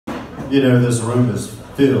You know, this room is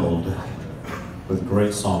filled with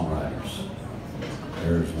great songwriters.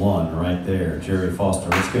 There's one right there, Jerry Foster.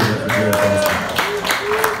 Let's give it up for Jerry Foster.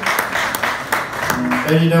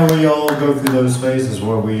 And you know, we all go through those phases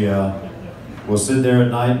where we'll sit there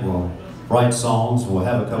at night, we'll write songs, we'll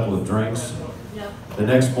have a couple of drinks. The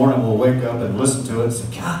next morning we'll wake up and listen to it and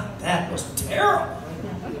say, God, that was terrible.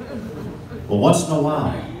 Well, once in a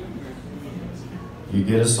while, you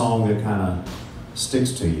get a song that kind of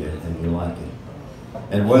sticks to you and you like it.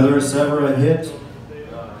 And whether it's ever a hit,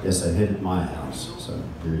 it's a hit at my house. So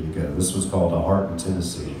here you go. This was called A Heart in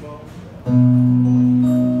Tennessee.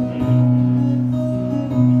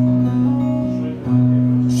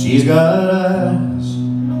 She's got eyes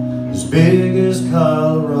as big as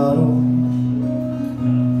Colorado.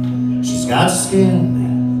 She's got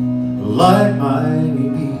skin like Miami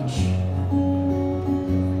Beach.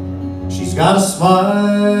 She's got a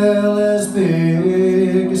smile as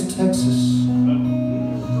big as Texas,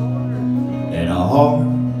 and a heart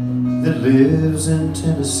that lives in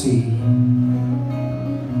Tennessee.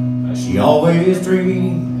 She always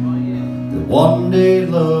dreamed that one day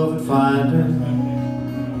love would find her.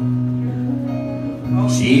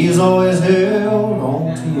 She's always held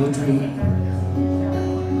on to a dream.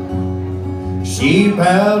 She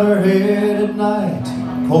bowed her head at night,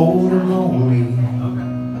 cold and lonely,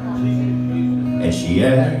 and she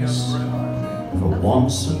asked for one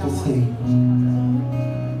simple thing.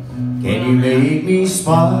 Can you make me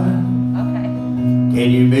smile? Can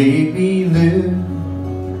you make me live?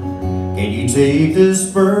 Can you take this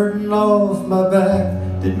burden off my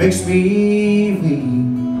back that makes me weak?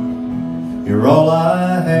 You're all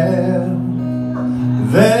I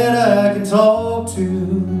have that I can talk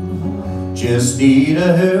to. Just need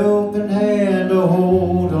a helping hand to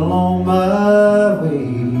hold along my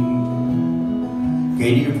way.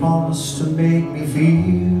 Can you promise to make me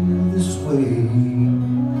feel this way?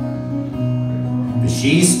 But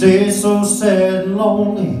she stayed so sad and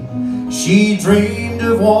lonely. She dreamed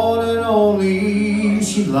of one and only.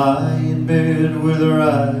 She'd lie in bed with her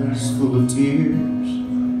eyes full of tears,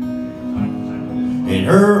 and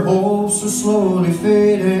her hopes were slowly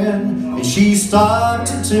fading, and she stopped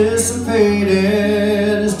anticipating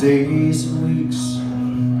as days and weeks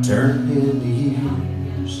turned into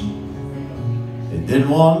years. And then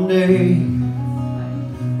one day,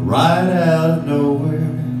 right out of nowhere,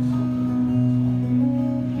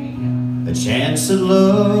 a chance at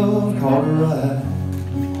love caught her eye.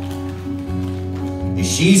 As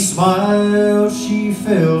she smiled, she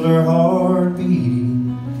felt her heart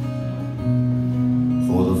beating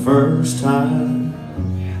for the first time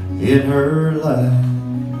in her life.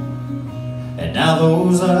 And now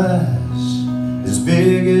those eyes, as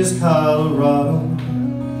big as Colorado,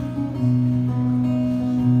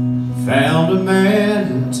 found a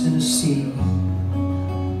man in Tennessee.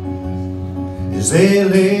 As they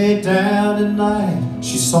laid down at night,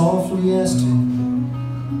 she softly asked him,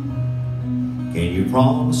 can you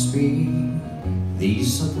promise me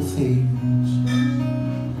these simple things?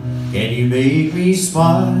 Can you make me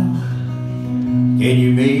smile? Can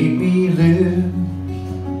you make me live?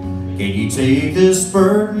 Can you take this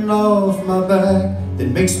burden off my back that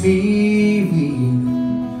makes me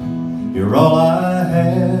weak? You're all I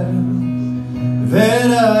have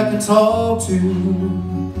that I can talk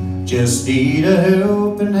to. Just need a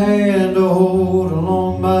helping hand to hold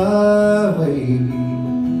along my way.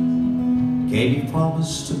 Can you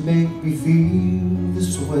promise to make me feel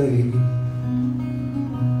this way?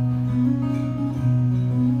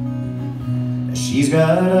 She's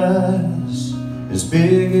got eyes as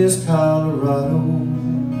big as Colorado.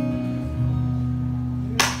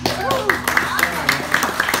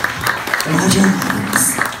 Thank you, Jim.